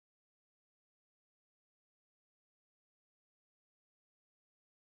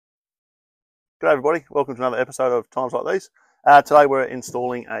G'day everybody, welcome to another episode of Times Like These. Today we're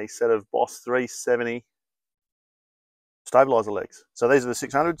installing a set of Boss 370 stabiliser legs. So these are the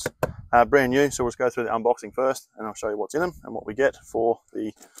 600s, brand new, so we'll just go through the unboxing first and I'll show you what's in them and what we get for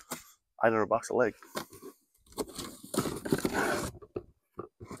the 800 bucks a leg.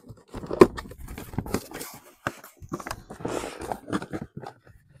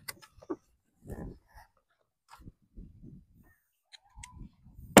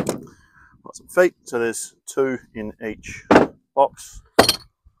 Got some feet, so there's 2 in each box.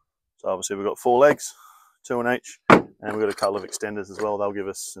 So obviously we've got 4 legs, 2 in each, and we've got a couple of extenders as well. They'll give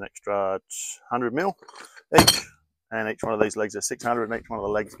us an extra 100mm each, and each one of these legs are 600, and each one of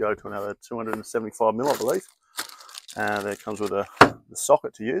the legs go to another 275mm, I believe. And there comes with the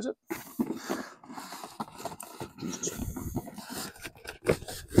socket to use it.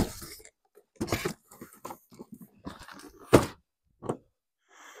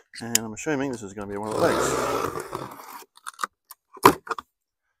 And I'm assuming this is going to be one of the legs.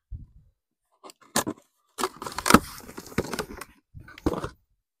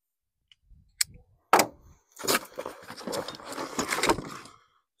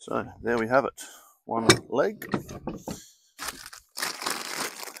 So there we have it, one leg,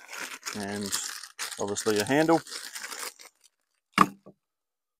 and obviously a handle,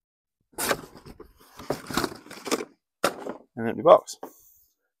 an empty box.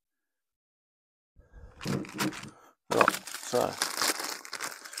 Right, so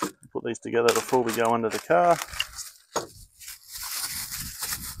put these together before we go under the car.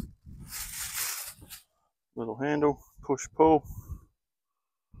 Little handle, push pull.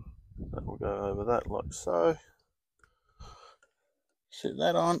 That will go over that like so. Sit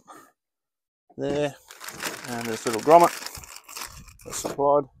that on there, and this little grommet that's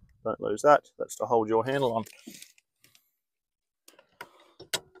supplied. Don't lose that. That's to hold your handle on.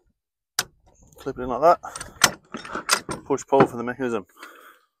 Clip it in like that. Push pull for the mechanism.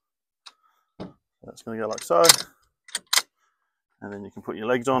 That's going to go like so, and then you can put your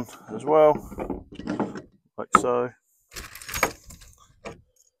legs on as well, like so.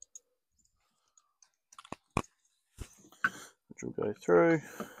 Which will go through.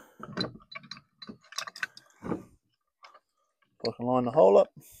 I can line the hole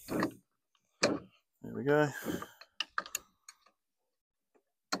up. There we go.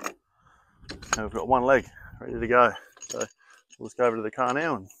 And we've got one leg ready to go. So we'll just go over to the car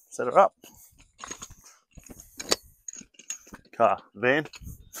now and set her up. Van.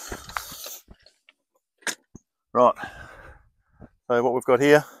 Right. So what we've got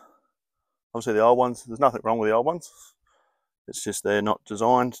here, obviously the old ones, there's nothing wrong with the old ones. It's just they're not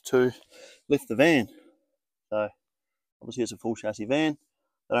designed to lift the van. So obviously it's a full chassis van.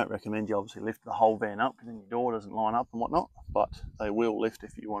 They don't recommend you obviously lift the whole van up because then your door doesn't line up and whatnot, but they will lift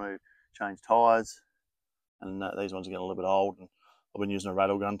if you want to change tyres. And these ones are getting a little bit old, and I've been using a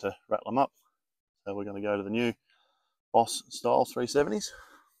rattle gun to rattle them up. So we're going to go to the new Boss style 370s.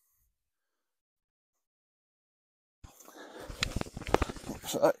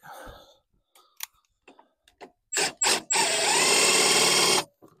 So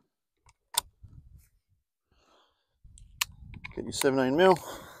get your 17mm.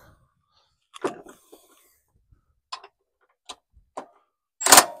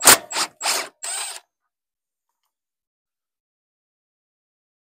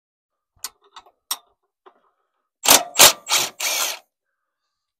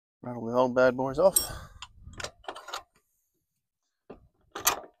 Rattle the old bad boys off.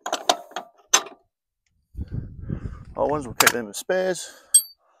 Old ones, we'll keep them as spares.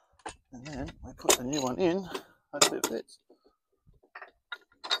 And then we put the new one in, hopefully it fits.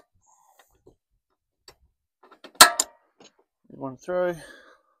 New one through.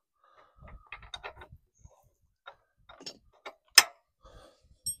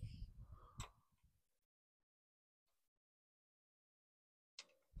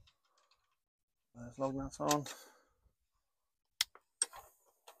 There's lug nuts on.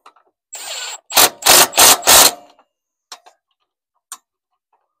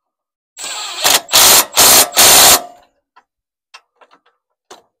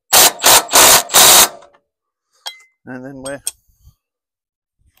 And then we're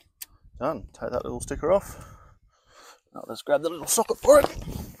done. Take that little sticker off. Now let's grab the little socket for it.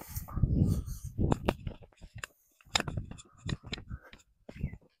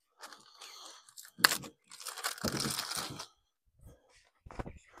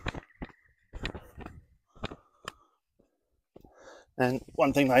 And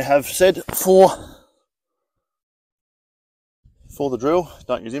one thing they have said for the drill,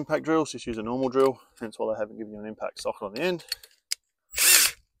 don't use impact drills, just use a normal drill, hence why they haven't given you an impact socket on the end.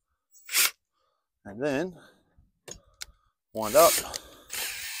 and then wind up.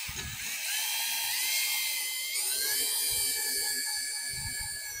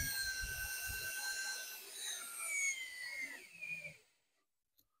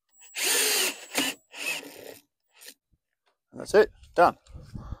 And that's it, done.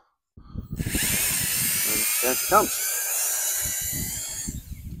 And down she comes.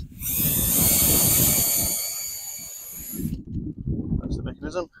 That's the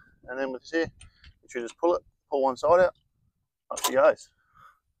mechanism. And then with this here, you just pull it, pull one side out, up she goes.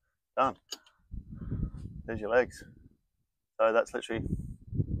 Done. There's your legs. So that's literally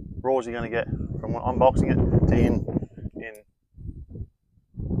raw as you're going to get from unboxing it to in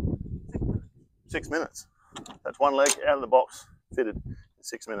 6 minutes. That's one leg out of the box, fitted in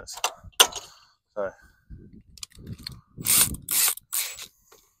 6 minutes. So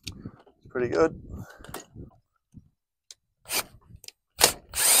pretty good.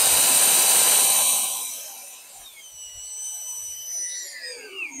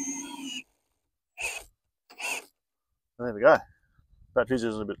 And there we go. Battery's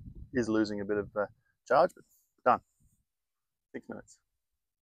is losing a bit of charge, but done. 6 minutes.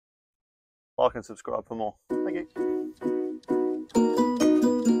 Like and subscribe for more. Thank you.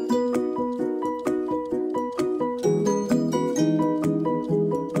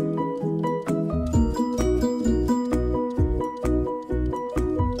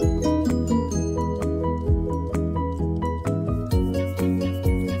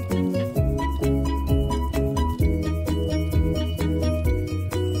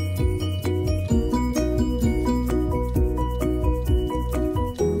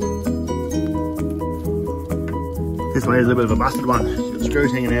 This one is a little bit of a busted one. She's got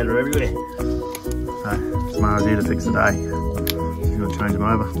screws hanging out of her everywhere. So Samara's here to fix the day. So if you want to change them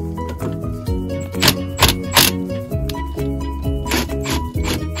over.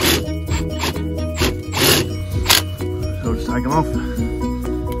 So we'll just take them off.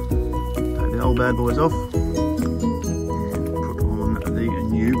 Take the old bad boys off. And put on the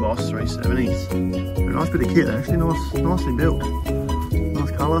new Boss 370s. A nice bit of kit actually, nicely built.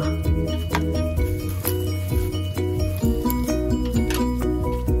 Nice colour.